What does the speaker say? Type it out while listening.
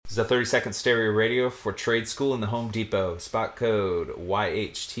This is a 30-second stereo radio for trade school in the Home Depot. Spot code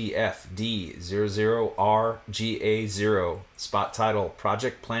YHTFD00RGA0. Spot title,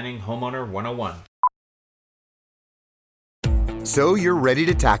 Project Planning Homeowner 101. So you're ready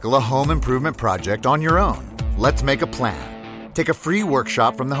to tackle a home improvement project on your own. Let's make a plan. Take a free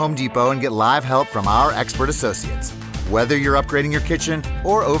workshop from the Home Depot and get live help from our expert associates. Whether you're upgrading your kitchen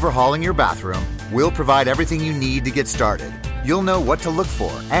or overhauling your bathroom, we'll provide everything you need to get started. You'll know what to look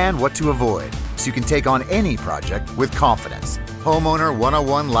for and what to avoid, so you can take on any project with confidence. Homeowner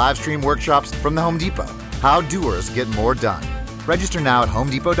 101 live stream workshops from the Home Depot. How doers get more done. Register now at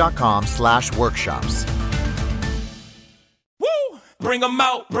homedepot.com/workshops. Woo! Bring 'em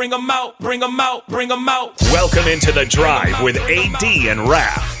out, bring 'em out, bring 'em out, bring 'em out. Welcome into The Drive with AD and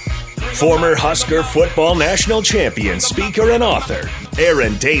Raph. Former Husker football national champion, speaker, and author,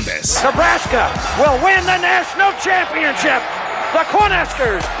 Aaron Davis. Nebraska will win the national championship. The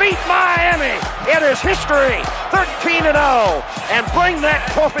Cornhuskers beat Miami. It is history, 13-0, and bring that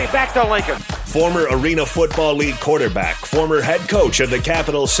trophy back to Lincoln. Former Arena Football League quarterback, former head coach of the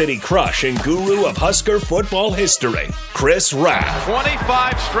Capital City Crush, and guru of Husker football history, Chris Rapp.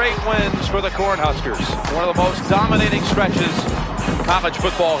 25 straight wins for the Cornhuskers. One of the most dominating stretches in college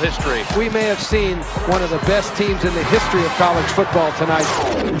football history. We may have seen one of the best teams in the history of college football tonight.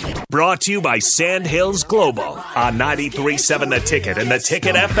 Brought to you by Sandhills Global on 93.7 The Ticket and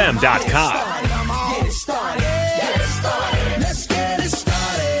theticketfm.com.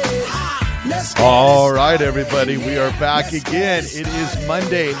 All right, everybody, we are back again. It is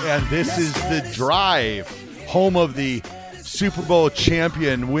Monday, and this is The Drive, home of the Super Bowl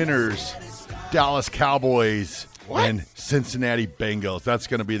champion winners, Dallas Cowboys and Cincinnati Bengals. That's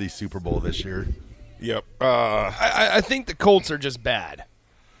going to be the Super Bowl this year. Yep. I think the Colts are just bad.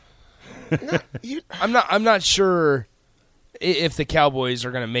 I'm not sure if the Cowboys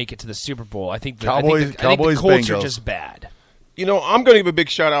are going to make it to the Super Bowl. I think the Colts Bengals are just bad. You know, I'm going to give a big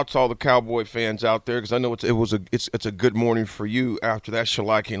shout out to all the Cowboy fans out there because I know it's a good morning for you after that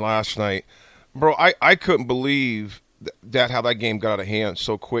shellacking last night, bro. I couldn't believe how that game got out of hand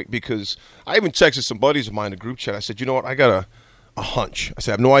so quick because I even texted some buddies of mine in the group chat. I said, you know what, I got a hunch. I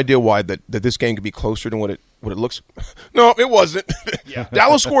said I have no idea why that this game could be closer than what it looks. No, it wasn't. Yeah.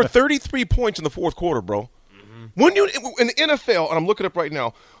 Dallas scored 33 points in the fourth quarter, bro. Mm-hmm. When you in the NFL, and I'm looking up right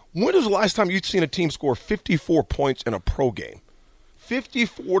now. When was the last time you'd seen a team score 54 points in a pro game?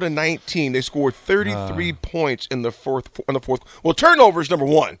 54-19. They scored 33 points in the fourth. Well, turnovers, number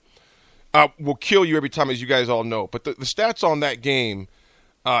one, will kill you every time, as you guys all know. But the stats on that game,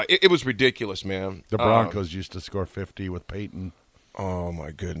 it was ridiculous, man. The Broncos used to score 50 with Peyton. Oh,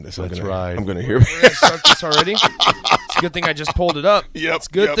 my goodness. That's right. I'm going to hear We're going to start this already? It's a good thing I just pulled it up. Yep. It's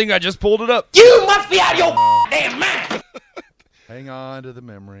a good thing I just pulled it up. You must be out of your damn mind. Hang on to the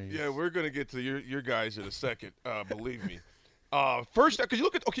memories. Yeah, we're going to get to your guys in a second, believe me. First, because you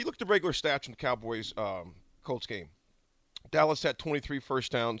look at the regular stats from the Cowboys Colts game. Dallas had 23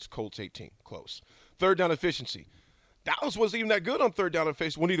 first downs, Colts 18, close. Third down efficiency. Dallas wasn't even that good on third down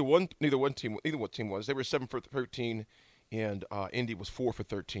efficiency. Well, neither one team was. They were 7 for 13, and Indy was 4 for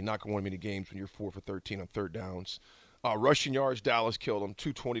 13. Not going to win many games when you're 4 for 13 on third downs. Rushing yards, Dallas killed them,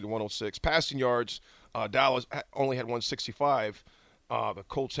 220 to 106. Passing yards, Dallas only had 165. The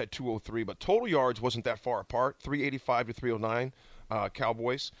Colts had 203, but total yards wasn't that far apart, 385 to 309,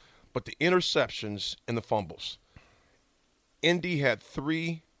 Cowboys. But the interceptions and the fumbles. Indy had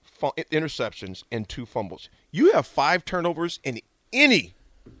 3 interceptions and 2 fumbles. You have 5 turnovers in any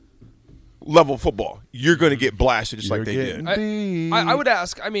level of football, you're going to get blasted just like they did. I would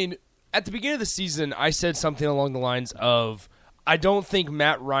ask, I mean, at the beginning of the season, I said something along the lines of, I don't think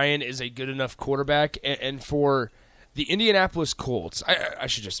Matt Ryan is a good enough quarterback, and for the Indianapolis Colts, I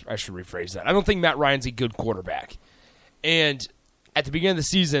should rephrase that. I don't think Matt Ryan's a good quarterback. And at the beginning of the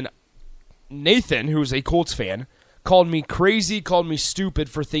season, Nathan, who's a Colts fan, called me crazy, called me stupid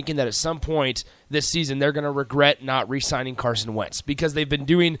for thinking that at some point this season they're going to regret not re-signing Carson Wentz because they've been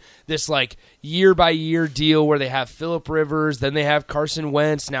doing this like year-by-year deal where they have Phillip Rivers, then they have Carson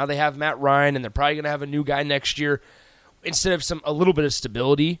Wentz, now they have Matt Ryan, and they're probably going to have a new guy next year instead of a little bit of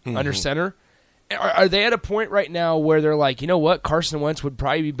stability under center. Are they at a point right now where they're like, you know what, Carson Wentz would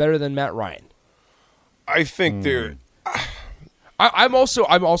probably be better than Matt Ryan? I think they're. I'm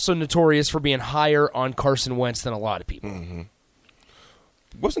also notorious for being higher on Carson Wentz than a lot of people. Mm-hmm.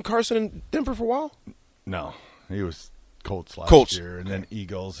 Wasn't Carson in Denver for a while? No, he was Colts last year, and then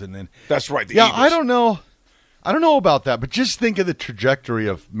Eagles, and then that's right. The Eagles. Eagles. I don't know about that, but just think of the trajectory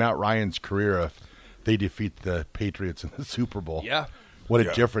of Matt Ryan's career if they defeat the Patriots in the Super Bowl. Yeah, what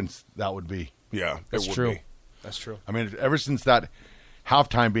a difference that would be. Yeah, that's true. That's true. I mean, ever since that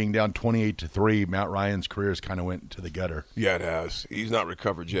halftime being down 28-3, Matt Ryan's career has kind of went to the gutter. Yeah, it has. He's not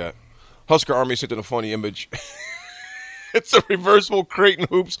recovered yet. Husker Army sent in a funny image. It's a reversible Creighton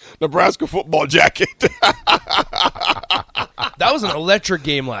Hoops Nebraska football jacket. That was an electric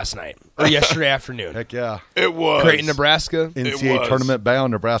game last night or yesterday afternoon. Heck yeah. It was. Creighton, Nebraska. NCAA tournament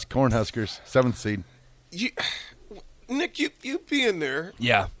bound Nebraska Cornhuskers, 7th seed. Nick, you being there.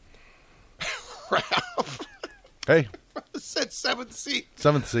 Yeah. Ralph. Hey. Said 7th seed.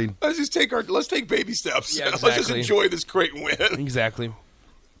 7th seed. Let's take baby steps. Yeah, exactly. Let's just enjoy this Creighton win. Exactly.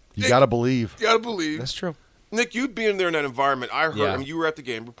 You got to believe. You got to believe. That's true. Nick, you being there in that environment, I heard, Yeah. I mean, you were at the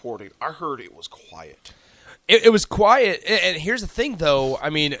game reporting. I heard it was quiet. It was quiet, and here's the thing, though. I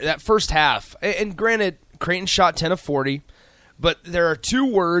mean, that first half, and granted, Creighton shot 10 of 40, but there are two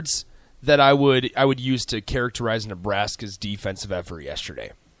words that I would use to characterize Nebraska's defensive effort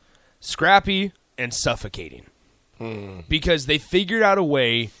yesterday: scrappy and suffocating. Because they figured out a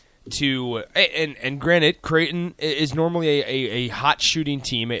way to, and granted, Creighton is normally a hot shooting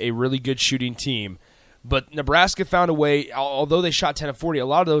team, a really good shooting team, but Nebraska found a way. Although they shot 10 of 40, a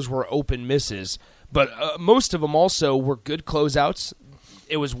lot of those were open misses. But most of them also were good closeouts.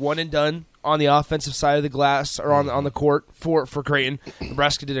 It was one and done on the offensive side of the glass or on the court for Creighton.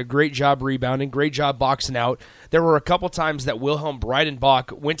 Nebraska did a great job rebounding, great job boxing out. There were a couple times that Wilhelm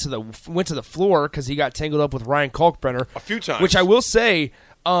Breidenbach went to the floor because he got tangled up with Ryan Kalkbrenner. A few times. Which I will say,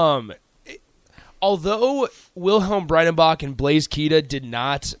 although Wilhelm Breidenbach and Blaze Keita did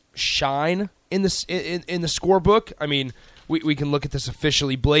not shine in the scorebook, I mean, we can look at this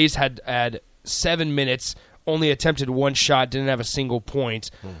officially. Blaze had 7 minutes, only attempted one shot, didn't have a single point,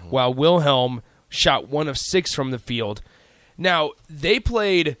 while Wilhelm shot 1 of 6 from the field. Now, they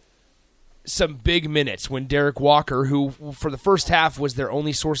played some big minutes when Derek Walker, who for the first half was their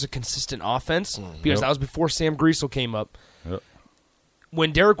only source of consistent offense, because that was before Sam Griesel came up. Yep.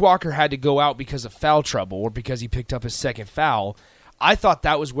 When Derek Walker had to go out because of foul trouble or because he picked up his second foul, I thought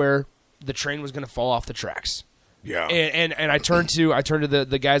that was where the train was going to fall off the tracks. Yeah, and I turned to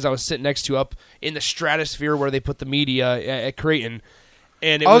the guys I was sitting next to up in the stratosphere where they put the media at Creighton,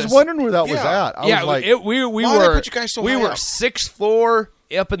 and I was wondering where that was at. I was like, we why were put you guys so we high were up? 6th floor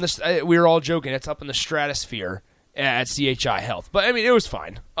up in the. We were all joking. It's up in the stratosphere at CHI Health, but I mean it was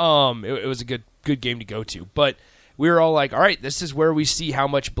fine. It was a good game to go to, but we were all like, all right, this is where we see how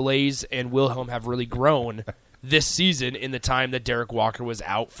much Blaze and Wilhelm have really grown this season in the time that Derek Walker was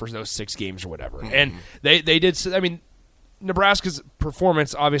out for those 6 games or whatever. And they did. I mean, Nebraska's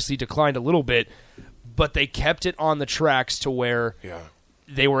performance obviously declined a little bit, but they kept it on the tracks to where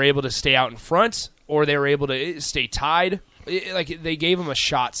they were able to stay out in front or they were able to stay tied. Like, they gave them a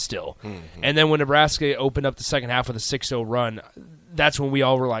shot still. And then when Nebraska opened up the second half with a 6-0 run, that's when we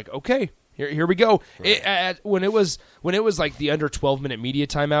all were like, okay, here we go. Right. When it was like the under 12-minute media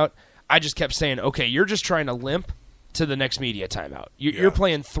timeout, I just kept saying, okay, you're just trying to limp to the next media timeout. You're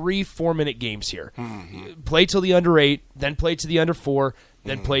playing 3 4-minute games here. Play till the under 8, then play to the under 4,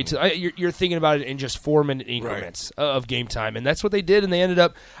 then play to. You're thinking about it in just 4-minute increments of game time, and that's what they did. And they ended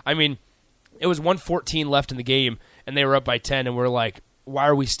up. I mean, it was 1:14 left in the game, and they were up by 10, and we're like, why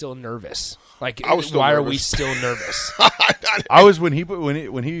are we still nervous? Like, why are we still nervous? I was when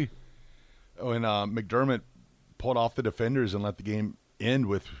McDermott pulled off the defenders and let the game end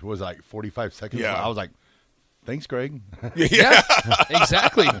with like 45 seconds. Yeah. I was like, thanks, Greg. Yeah,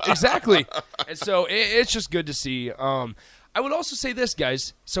 exactly. And so it's just good to see. I would also say this,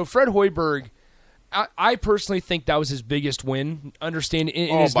 guys. So Fred Hoiberg, I personally think that was his biggest win, understanding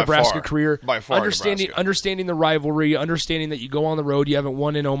in his Nebraska career. By far, understanding the rivalry, understanding that you go on the road, you haven't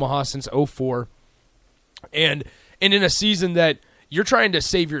won in Omaha since 2004, and in a season that you're trying to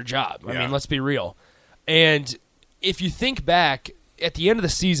save your job. I mean, let's be real. And if you think back, at the end of the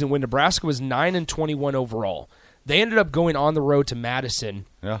season, when Nebraska was 9-21 overall, they ended up going on the road to Madison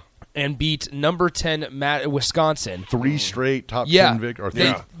and beat number 10 Wisconsin. 3 straight top 10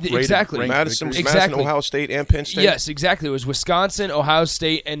 victories. Exactly. Madison, Ohio State, and Penn State. Yes, exactly. It was Wisconsin, Ohio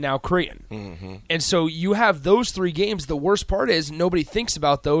State, and now Creighton. And so you have those 3 games. The worst part is nobody thinks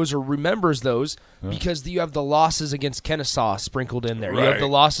about those or remembers those because you have the losses against Kennesaw sprinkled in there. You have the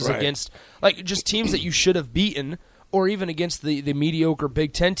losses against just teams that you should have beaten, or even against the mediocre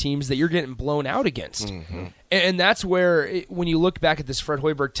Big Ten teams that you're getting blown out against. And that's where, when you look back at this Fred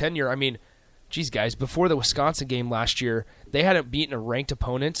Hoiberg tenure, I mean, geez, guys, before the Wisconsin game last year, they hadn't beaten a ranked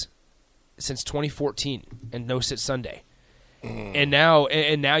opponent since 2014 and No-Sit Sunday. And now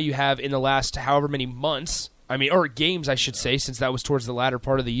you have, in the last however many months, or games, I should say, since that was towards the latter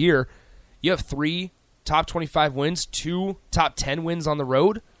part of the year, you have 3 top 25 wins, 2 top 10 wins on the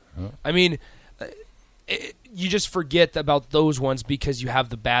road. I mean, you just forget about those ones because you have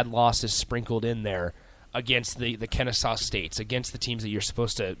the bad losses sprinkled in there against the Kennesaw States, against the teams that you're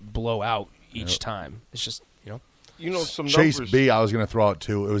supposed to blow out each time. It's just, some Chase numbers. B, I was going to throw out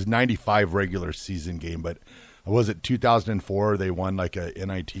too. It was 95 regular season game, but was it 2004? They won like a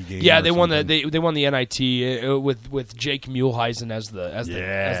NIT game. Yeah, they won the NIT with Jake Muehlheisen as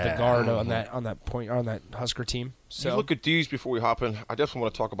the guard on that Husker team. So You look at these before we hop in. I definitely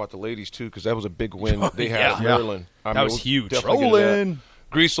want to talk about the ladies too because that was a big win they had at Maryland. That was huge. Rolling.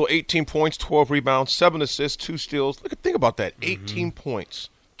 Griesel, 18 points, 12 rebounds, 7 assists, 2 steals. Think about that. 18 points,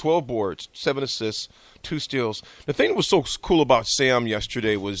 12 boards, 7 assists, 2 steals. The thing that was so cool about Sam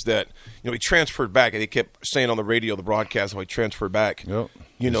yesterday was that he transferred back, and he kept saying on the radio, the broadcast, how he transferred back. Yep.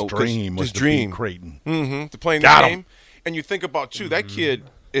 His dream, Creighton, to play in the game. And you think about too, that kid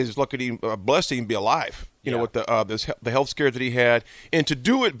is lucky, blessed to even be alive. With the health scare that he had, and to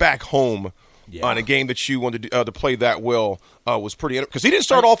do it back home. On a game that you wanted to play that well was pretty – because he didn't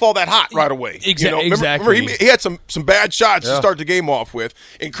start off all that hot right away. Exactly. Remember he had some bad shots to start the game off with.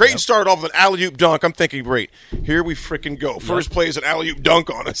 And Creighton started off with an alley-oop dunk. I'm thinking, great, here we freaking go. First play is an alley-oop dunk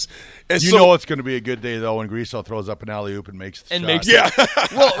on us. And know it's going to be a good day, though, when Griesel throws up an alley-oop and makes the shot.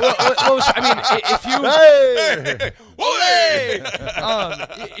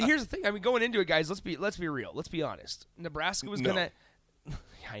 Here's the thing. I mean, going into it, guys, let's be real. Let's be honest. Nebraska was going to –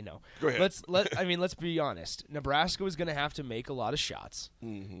 I know. Go ahead. Let's be honest. Nebraska was going to have to make a lot of shots.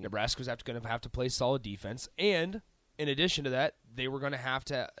 Nebraska was going to have to play solid defense, and in addition to that, they were going to have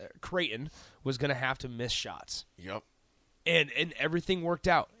to. Creighton was going to have to miss shots. Yep. And everything worked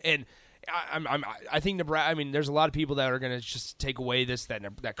out. And I think Nebraska. I mean, there's a lot of people that are going to just take away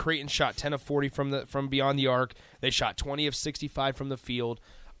that Creighton shot 10 of 40 from beyond the arc. They shot 20 of 65 from the field.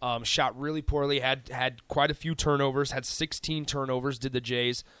 Shot really poorly, had quite a few turnovers, had 16 turnovers, did the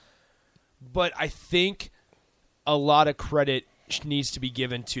Jays. But I think a lot of credit needs to be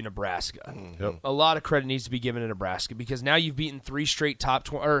given to Nebraska. Yep. A lot of credit needs to be given to Nebraska because now you've beaten 3 straight top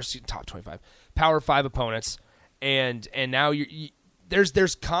 25, Power 5 opponents, and now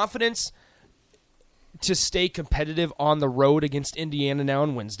there's confidence to stay competitive on the road against Indiana now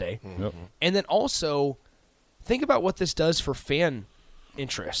on Wednesday. Yep. And then also think about what this does for fan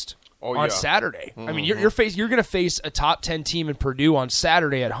interest on Saturday. I mean, you're going to face a top 10 team in Purdue on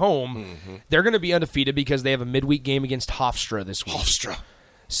Saturday at home. They're going to be undefeated because they have a midweek game against Hofstra this week.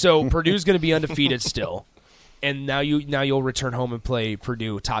 So Purdue's going to be undefeated still, and now you'll return home and play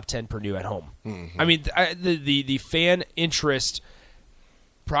Purdue, top 10 Purdue at home. I mean, the fan interest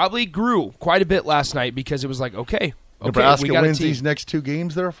probably grew quite a bit last night because it was like, okay, Nebraska we got wins a team. these next 2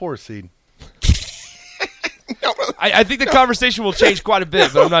 games. They're a 4 seed. I think the conversation will change quite a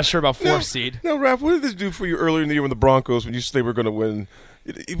bit, but I'm not sure about 4th seed. No, Raph, what did this do for you earlier in the year when the Broncos, when you said they were going to win?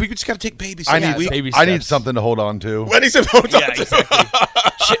 We just got to take baby steps. I need something to hold on to. Exactly.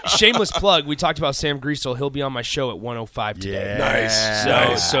 Shameless plug. We talked about Sam Griesel. He'll be on my show at 105 today.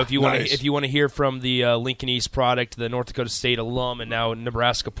 Nice. So if you want to hear from the Lincoln East product, the North Dakota State alum and now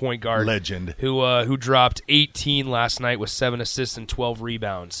Nebraska point guard legend who dropped 18 last night with 7 assists and 12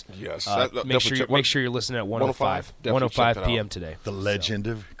 rebounds. Yes. Make sure you're listening at 105 p.m. today. The legend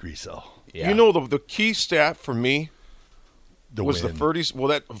of Griesel. Yeah. The key stat for me was win. the 30s. Well,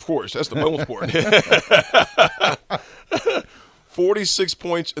 that of course that's the bonus sport. 46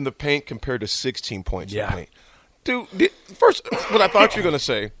 points in the paint compared to 16 points in the paint. Dude, first, what I thought you were going to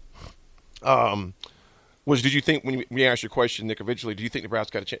say was, did you think when we asked your question, Nick, eventually, do you think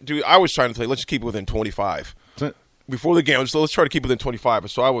Nebraska got a chance? Dude, I was trying to say, let's just keep it within 25. Before the game, so let's try to keep it within 25.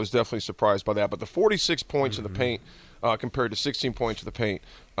 So I was definitely surprised by that. But the 46 points in the paint compared to 16 points in the paint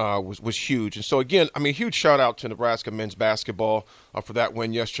was huge. And so, again, I mean, huge shout-out to Nebraska men's basketball for that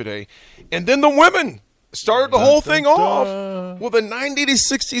win yesterday. And then the women started the whole thing off with a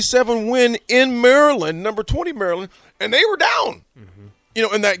 90-67 win in Maryland, number 20 Maryland, and they were down,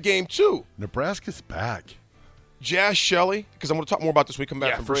 in that game too. Nebraska's back. Jazz Shelley, because I'm going to talk more about this when we come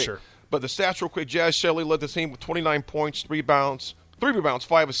back from break. Sure. But the stats real quick, Jazz Shelley led the team with 29 points, 3 rebounds,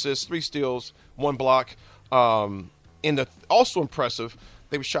 5 assists, 3 steals, 1 block. Also impressive,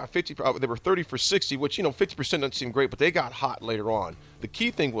 they were shot 50. They were 30 for 60, which 50% doesn't seem great, but they got hot later on. The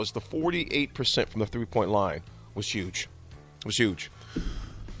key thing was the 48% from the 3-point line was huge. It was huge.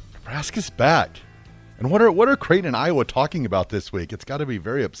 Nebraska's back. And what are Creighton and Iowa talking about this week? It's got to be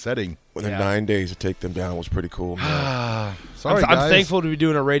very upsetting. Within 9 days to take them down was pretty cool, man. Sorry, I'm thankful to be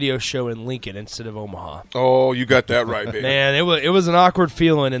doing a radio show in Lincoln instead of Omaha. Oh, you got that right, baby. Man, it was an awkward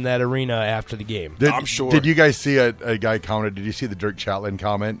feeling in that arena after the game. I'm sure. Did you guys see a guy commented? Did you see the Dirk Chatelain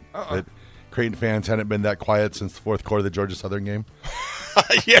comment? Creighton fans hadn't been that quiet since the fourth quarter of the Georgia Southern game.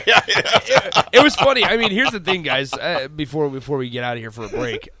 yeah. It was funny. I mean, here's the thing, guys. Before we get out of here for a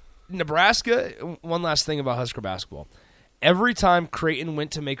break, Nebraska. One last thing about Husker basketball. Every time Creighton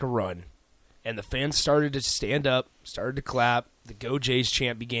went to make a run, and the fans started to stand up, started to clap, the Go Jays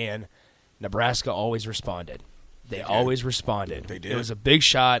chant began, Nebraska always responded. They always responded. They did. It was a big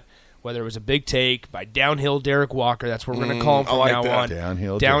shot, whether it was a big take by downhill Derek Walker. That's what we're going to call him from now on.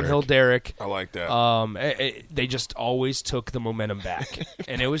 Downhill Derek. I like that. They just always took the momentum back.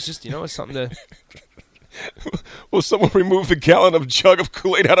 And it was just, it's something to... Will someone remove the gallon of jug of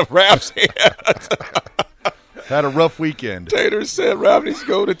Kool-Aid out of Rap's hands? Had a rough weekend. Tater said Rap needs to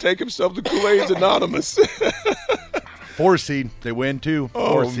go to take himself to Kool-Aid's Anonymous. 4 seed. They win, too.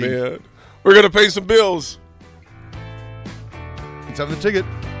 4 seed. Man. We're going to pay some bills. Let's have the ticket.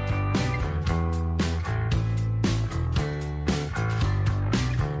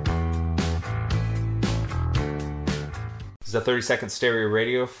 This is a 30-second stereo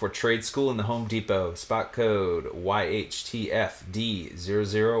radio for trade school in the Home Depot. Spot code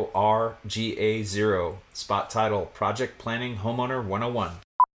YHTFD00RGA0. Spot title, Project Planning Homeowner 101.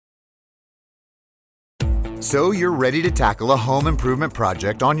 So you're ready to tackle a home improvement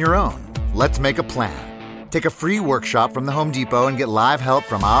project on your own. Let's make a plan. Take a free workshop from the Home Depot and get live help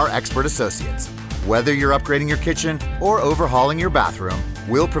from our expert associates. Whether you're upgrading your kitchen or overhauling your bathroom,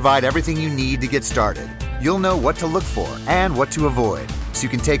 we'll provide everything you need to get started. You'll know what to look for and what to avoid, so you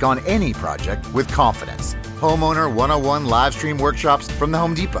can take on any project with confidence. Homeowner 101 live stream workshops from the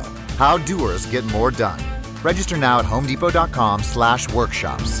Home Depot. How doers get more done. Register now at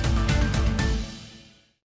homedepot.com/workshops.